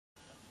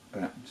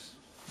but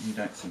you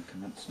don't seem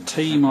convinced.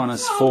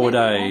 T-minus 4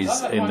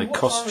 days and the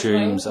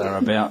costumes are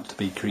about to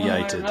be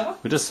created.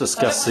 We're just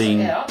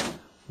discussing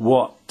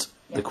what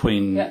the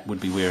Queen would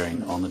be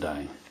wearing on the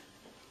day.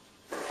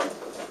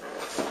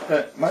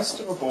 But most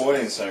of the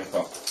boys have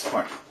got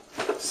quite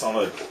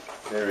solid,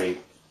 very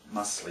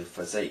muscly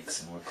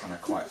physiques, and we're kind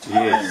of quite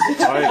tired.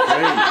 Yes, I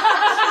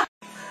agree.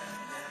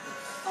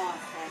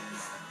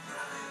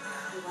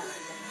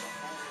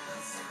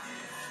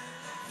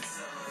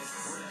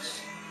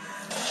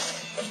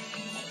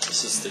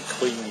 This is the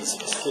Queen's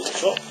split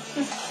shop.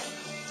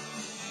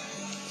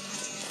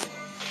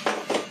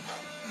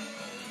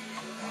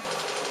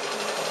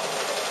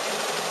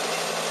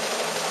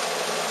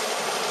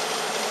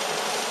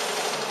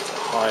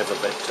 Hive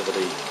of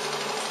activity.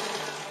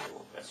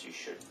 As you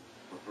should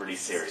really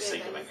seriously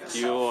giving us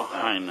Your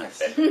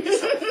Highness.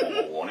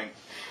 formal warning.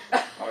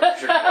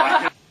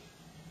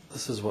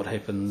 This is what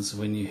happens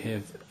when you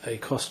have a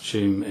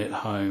costume at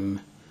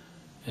home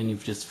and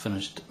you've just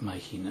finished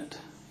making it.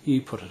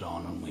 You put it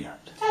on and wear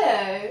it.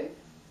 Hello.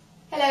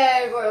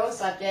 Hello, royal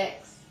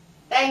subjects.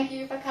 Thank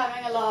you for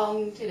coming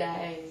along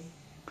today.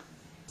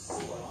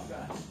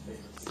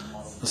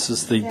 This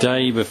is the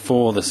day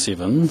before the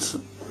Sevens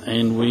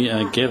and we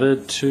are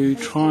gathered to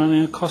try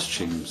on our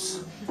costumes.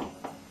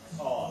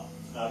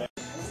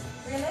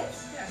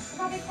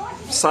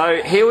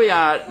 So here we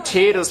are,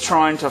 Ted is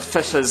trying to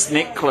fit his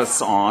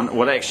necklace on.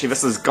 Well, actually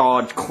this is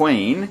God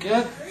Queen.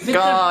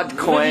 God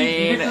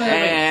Queen,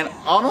 and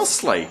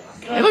honestly,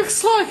 he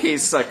looks like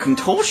he's a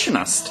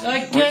contortionist.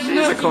 Well,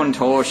 she's a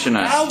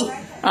contortionist.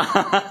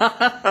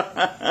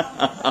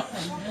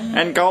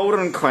 And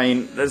Golden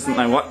Queen doesn't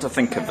know what to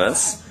think of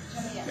this.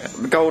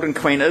 The Golden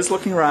Queen is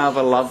looking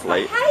rather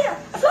lovely.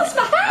 I've lost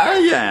my hair! Oh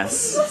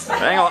yes.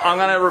 Hang on, I'm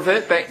going to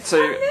revert back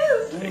to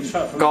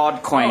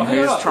God Queen,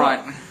 who's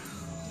trying...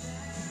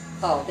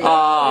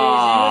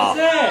 Oh,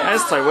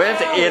 that's so we have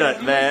to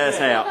edit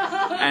that out.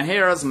 And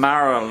here is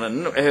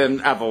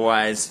Marilyn,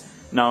 otherwise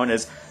known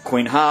as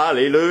Queen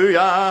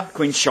Hallelujah,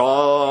 Queen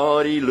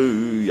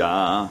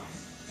Shawty-looyah,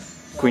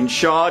 Queen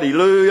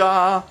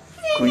Shawty-looyah,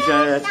 Queen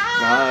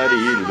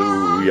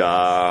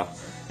Shawty-looyah.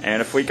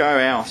 And if we go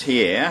out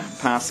here,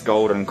 past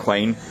Golden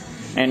Queen,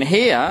 and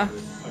here,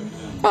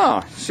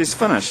 oh, she's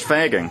finished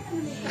fagging.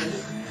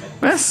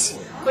 This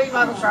Queen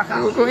Mother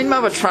Trucker. Queen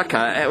Mother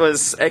Trucker, it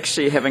was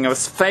actually having a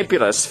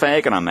fabulous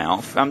fag in her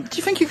mouth. Do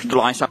you think you could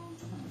light up?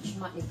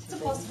 It's a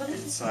possibility.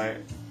 So,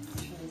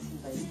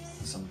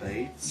 some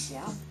beads.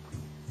 Yeah.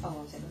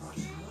 Oh, is that the right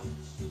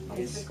colour?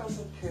 Yes. We've got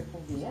some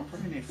purple there.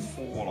 Probably need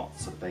 4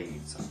 lots of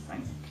beads, I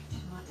think.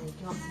 Might need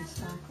some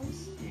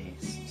sparkles.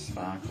 Yes, some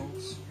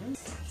sparkles.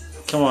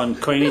 Come on,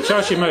 Queenie, show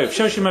us your move,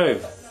 show us your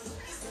move.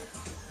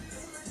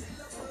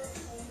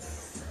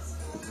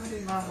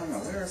 Hang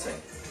on, where is he?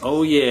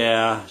 Oh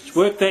yeah,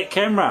 work that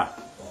camera.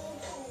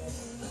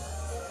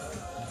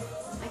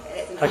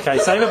 Okay,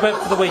 save a bit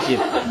for the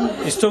weekend.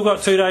 You've still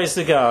got 2 days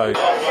to go.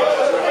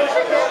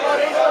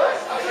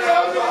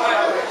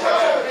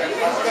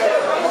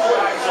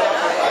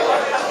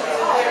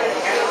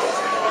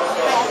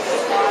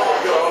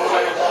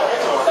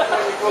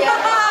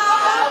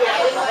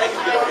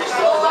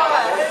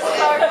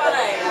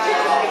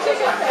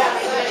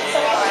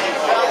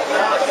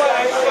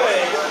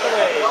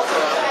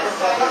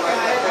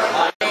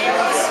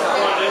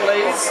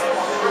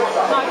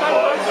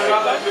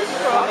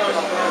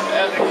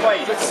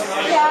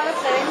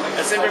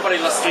 Is everybody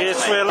listening?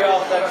 Yes, we're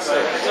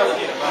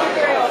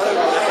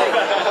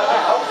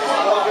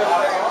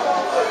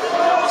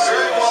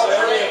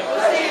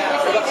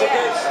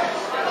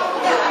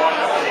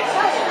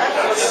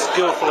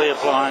skillfully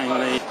applying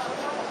the...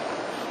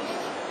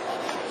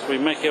 So we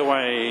make our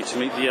way to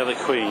meet the other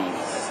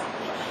queens.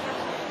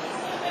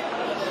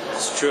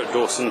 Stuart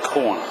Dawson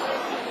Corner,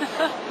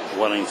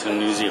 Wellington,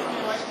 New Zealand.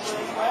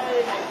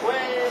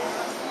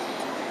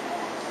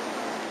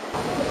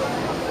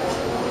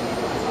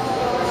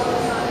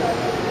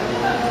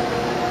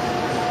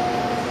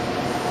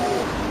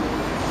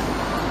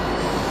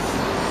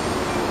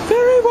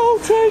 Very well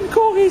trained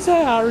corgis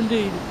they are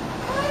indeed.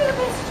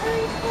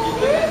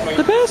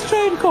 The best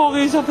trained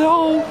corgis of the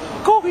whole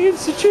corgi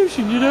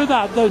institution, you know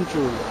that, don't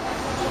you?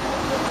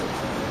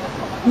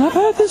 And I've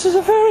heard this is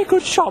a very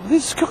good shop,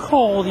 this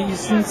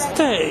corgis and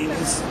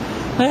stays.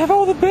 They have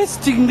all the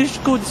best English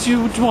goods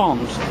you would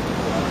want.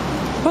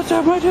 But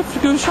I might have to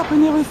go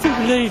shopping there with you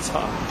later.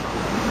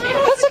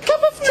 That's a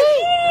cup of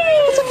tea!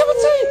 That's a cup of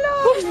tea!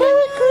 Looks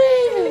very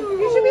creamy!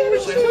 You should be able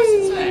to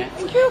choose and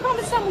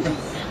cucumber sandwiches.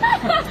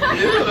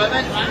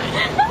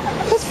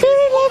 That's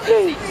very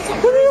lovely!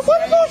 We're in a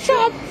wonderful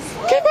shop!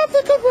 Keep up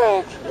the good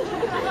work!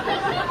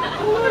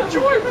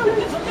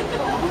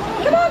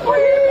 Come on,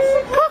 boys!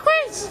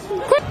 Queens!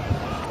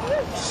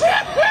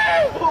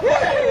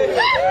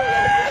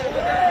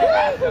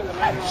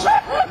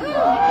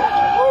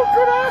 Oh,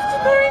 good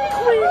afternoon,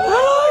 Queen!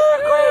 Hello,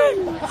 Queen!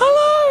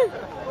 Hello!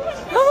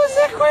 How is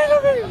that Queen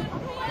looking?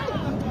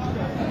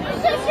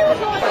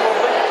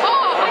 Oh,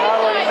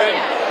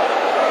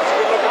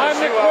 I'm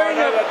the Queen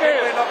of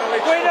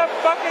We're not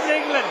fucking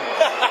England.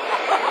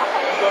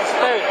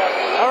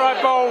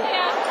 Alright, Bull.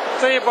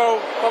 See you, Bull.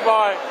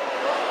 Bye-bye.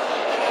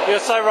 You're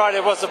so right,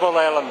 it was the Bull,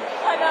 Alan.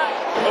 I know.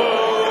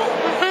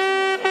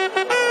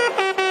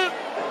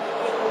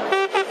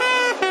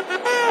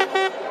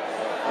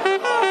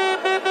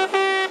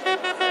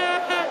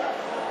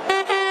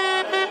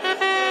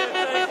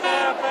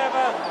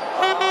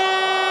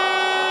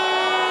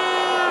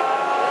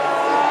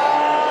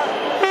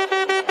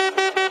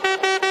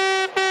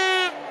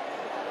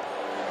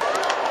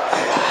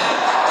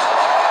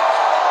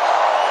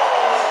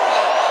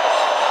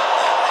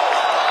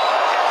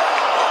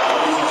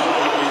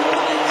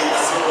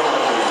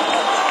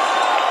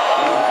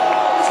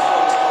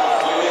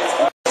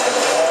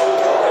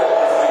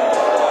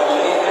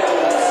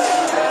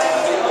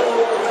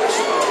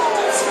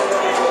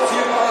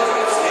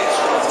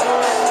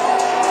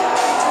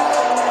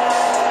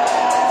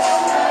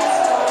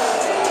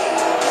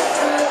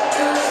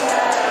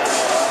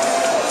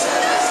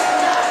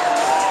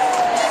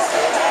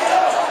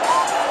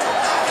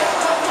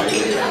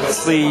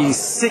 It's the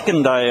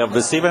second day of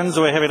the Sevens.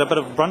 We're having a bit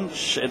of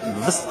brunch at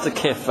Vista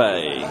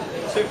Cafe.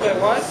 2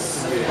 flat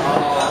whites.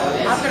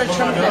 I've got a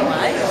trumpet,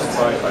 mate.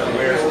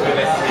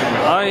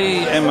 I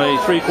am a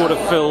 3/4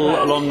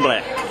 fill long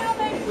black.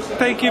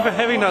 Thank you for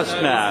having us,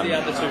 ma'am. The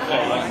other 2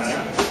 flat whites.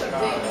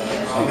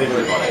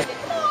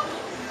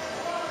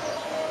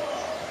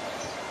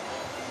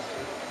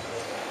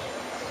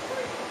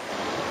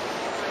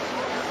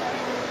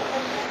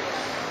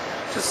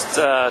 Just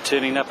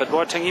turning up at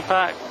Waitangi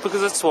Park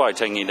because it's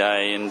Waitangi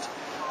Day and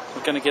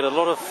we're going to get a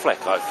lot of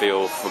flack, I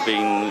feel, for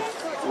being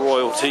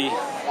royalty.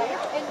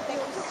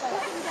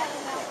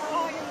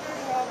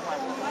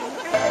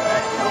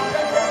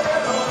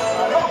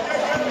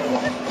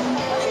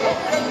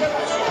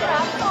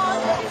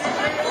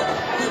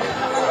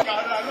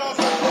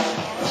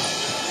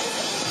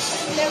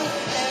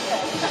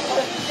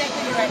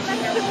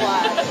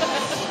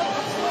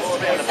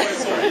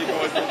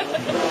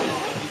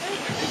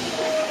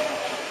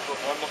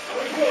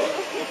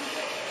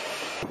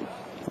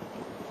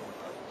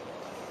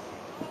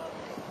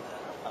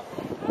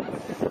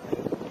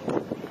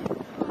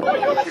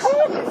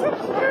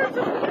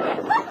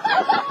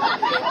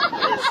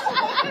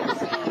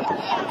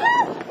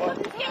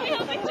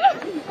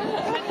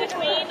 The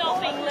Queen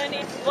of England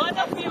is one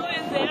of you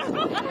in there.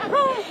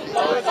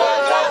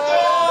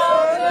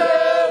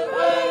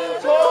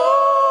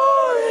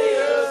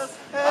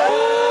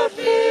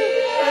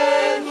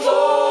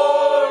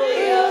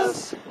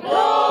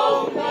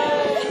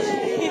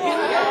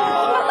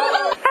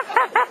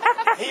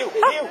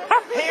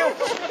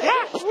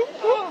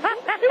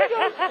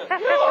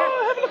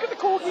 Have a look at the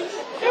corgis.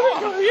 Here we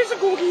go. Here's the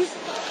corgis.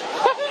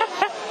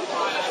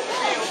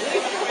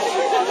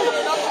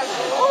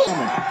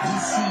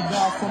 DC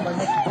y'all from a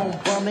neck bone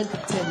bumming.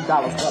 $10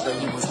 brother,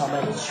 he was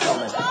humming and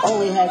strumming.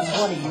 Only had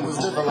 20, he was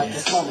living like a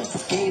slummin'.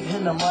 Gave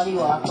him the money,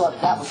 well I thought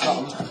that was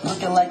something.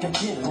 Looking like a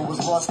kid who was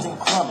lost in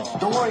crumbing.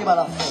 Don't worry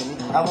about a thing,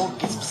 I won't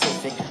get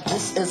specific.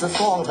 This is a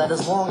song that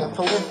is long and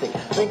prolific.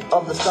 Think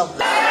of the stuff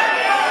that...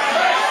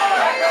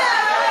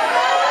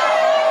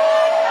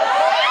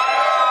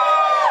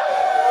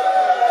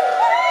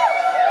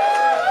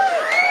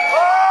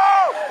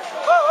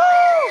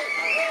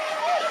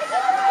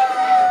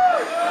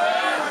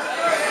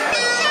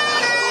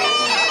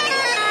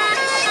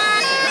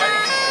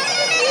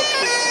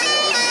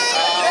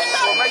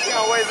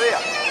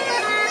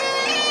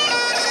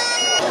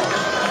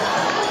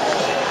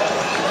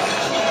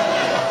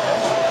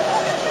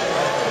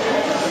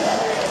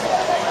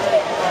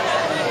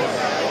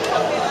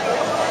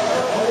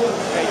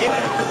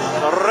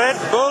 Red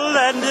Bull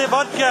and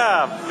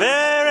vodka.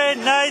 Very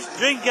nice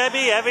drink,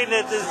 Abby, having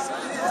at this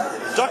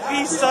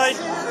jockey side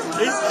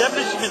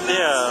establishment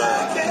there.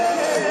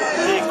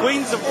 The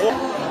Queens of War.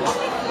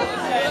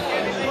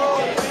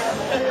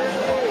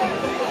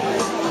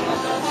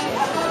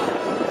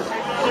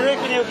 Do you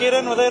reckon you'll get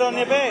in with that on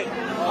your back?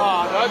 Oh,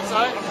 I hope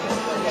so.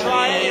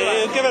 Try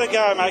anyway. Give it a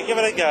go, mate. Give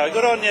it a go.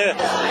 Good on you.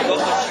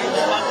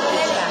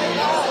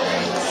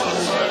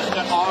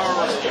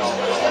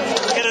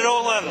 Get it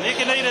all in. You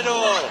can eat it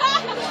all.